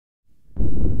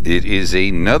It is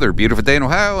another beautiful day in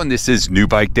Ohio, and this is New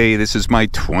Bike Day. This is my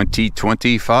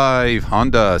 2025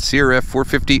 Honda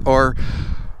CRF450R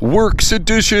Works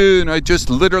Edition. I just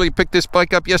literally picked this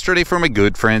bike up yesterday from my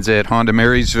good friends at Honda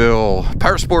Marysville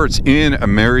Motorsports in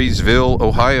Marysville,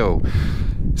 Ohio.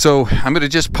 So I'm going to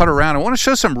just putt around. I want to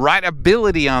show some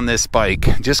rideability on this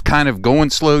bike. Just kind of going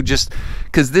slow, just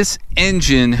because this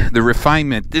engine, the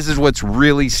refinement, this is what's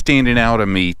really standing out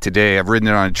on me today. I've ridden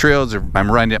it on trails. I'm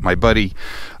riding at my buddy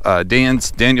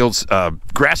Daniel's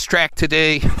grass track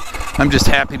today. I'm just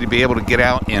happy to be able to get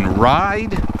out and ride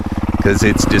because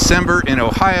it's December in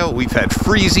Ohio. We've had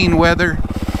freezing weather,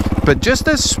 but just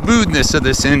the smoothness of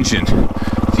this engine.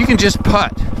 You can just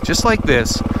putt just like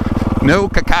this. No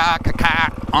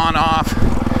on off.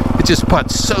 It just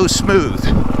putts so smooth,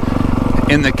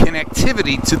 and the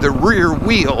connectivity to the rear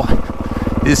wheel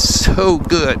is so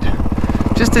good.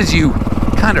 Just as you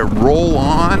kind of roll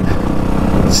on,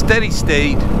 steady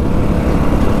state.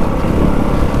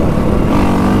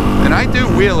 And I do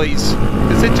wheelies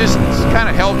because it just kind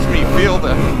of helps me feel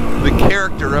the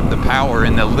character of the power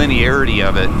and the linearity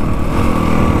of it.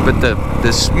 But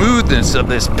the smoothness of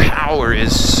this power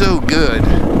is so good.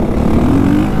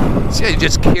 See, you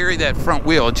just carry that front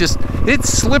wheel. It's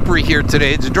slippery here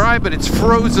today. It's dry, but it's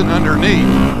frozen underneath.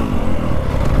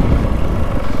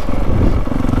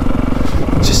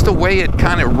 Just the way it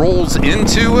kind of rolls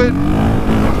into it.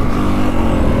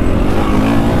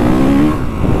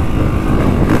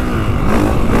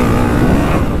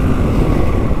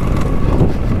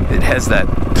 It has that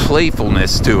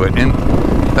playfulness to it, and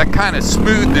that kind of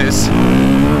smoothness.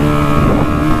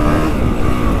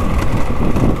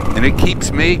 And it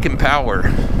keeps making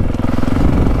power.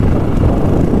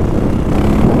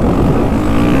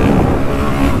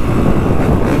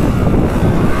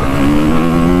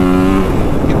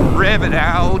 You rev it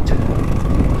out.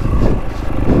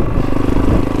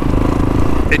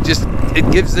 It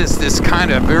gives this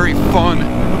kind of very fun,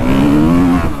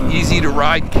 easy to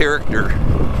ride character,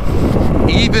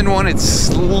 even when it's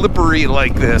slippery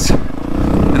like this.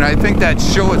 And I think that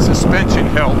Showa suspension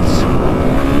helps.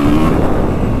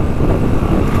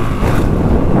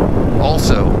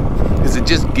 Also, because it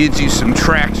just gives you some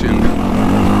traction,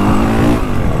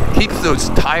 keeps those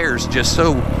tires just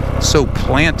so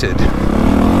planted.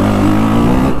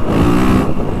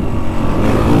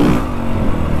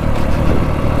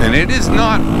 And it is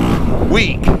not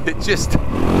weak. It just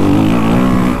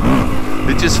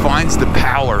finds the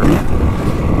power.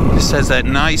 Just has that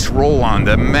nice roll on.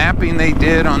 The mapping they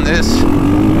did on this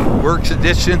Works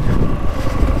Edition,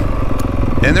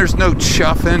 and there's no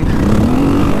chuffing.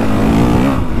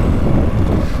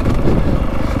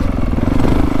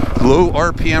 Low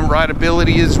RPM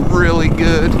rideability is really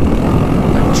good.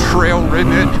 I've trail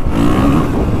ridden it.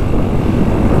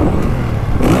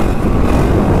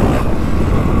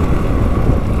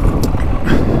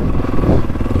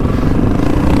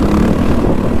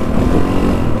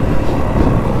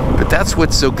 But that's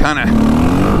what's so kind of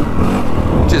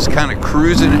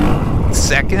cruising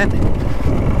second,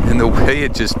 and the way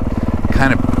it just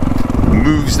kind of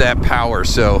moves that power.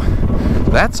 So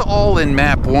that's all in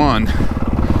map 1.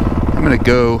 I'm going to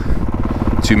go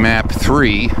to map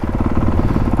 3.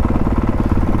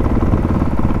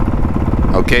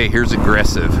 Okay, here's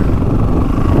aggressive.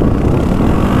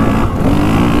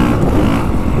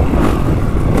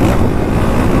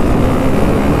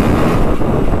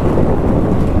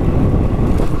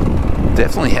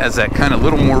 Definitely has that kind of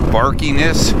little more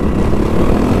barkiness.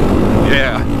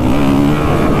 Yeah.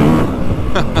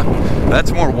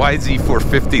 That's more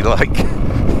YZ450 like.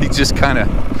 He just kind of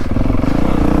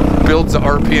builds the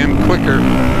RPM quicker.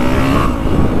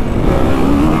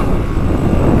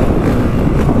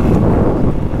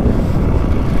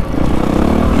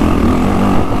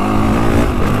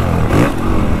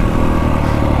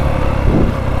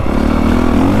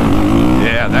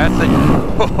 Yeah, that's it.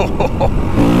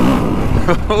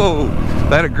 Oh,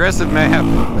 that aggressive map.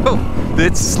 Oh,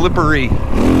 it's slippery.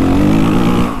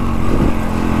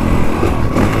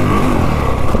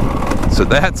 So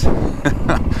that's,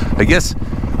 I guess,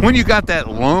 when you got that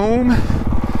loam.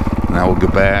 Now we'll go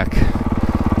back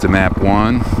to map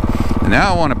 1. And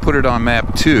now I want to put it on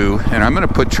map 2, and I'm going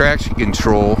to put traction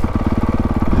control. If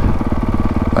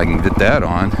I can get that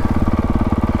on.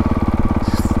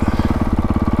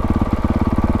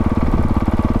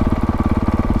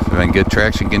 So if I can get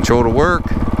traction control to work.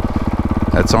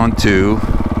 That's on 2.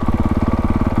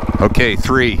 Okay,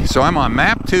 3. So I'm on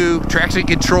map 2, traction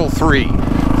control 3.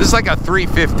 This is like a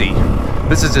 350.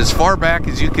 This is as far back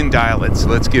as you can dial it, so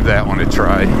let's give that one a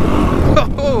try.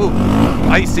 Oh,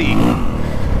 icy.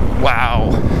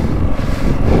 Wow.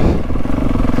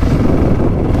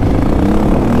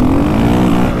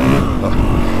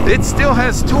 It still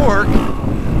has torque,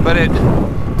 but it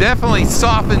definitely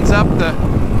softens up the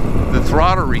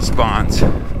throttle response.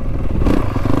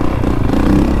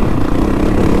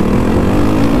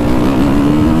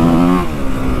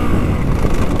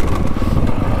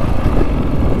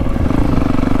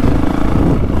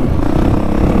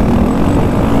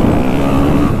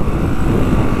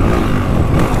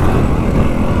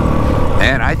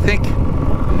 And I think,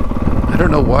 I don't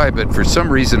know why, but for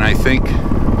some reason I think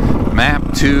map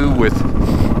 2 with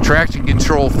traction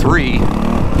control 3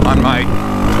 on my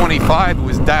 25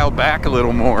 was dialed back a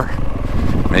little more.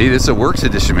 Maybe this is a works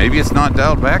edition, maybe it's not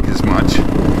dialed back as much,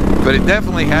 but it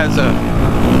definitely has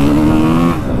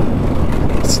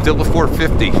still a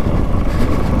 450,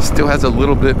 still has a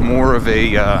little bit more of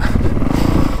a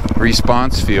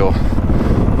response feel.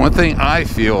 One thing I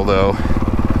feel though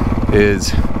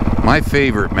is my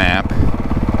favorite map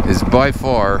is by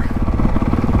far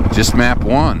just map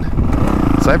 1.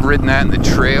 So I've ridden that in the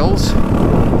trails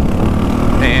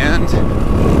and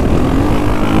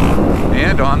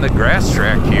on the grass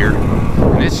track here,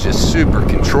 and it's just super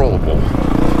controllable,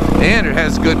 and it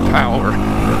has good power.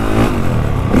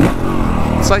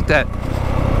 It's like that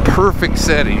perfect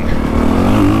setting.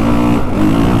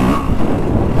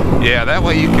 Yeah, that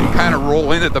way you can kind of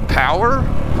roll into the power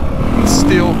and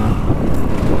still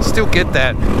get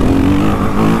that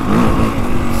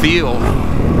feel.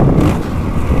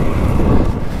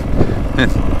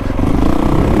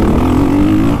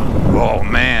 Oh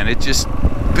man, it just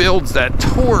builds that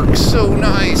torque so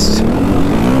nice.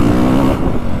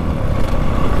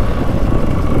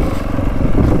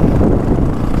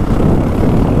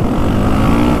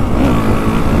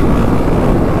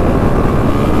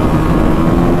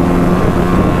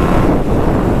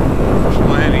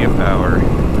 Plenty of power.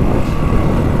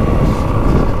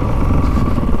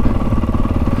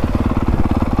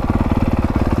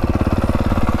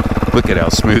 Look at how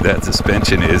smooth that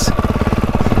suspension is.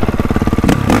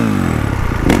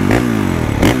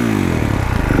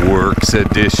 Works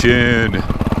edition.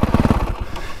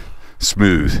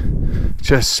 Smooth,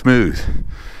 just smooth.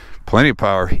 Plenty of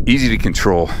power, easy to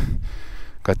control.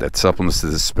 Got that suppleness to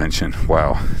the suspension.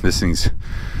 Wow, this thing's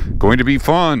going to be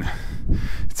fun.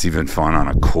 It's even fun on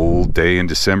a cold day in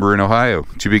December in Ohio.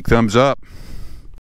 2 big thumbs up.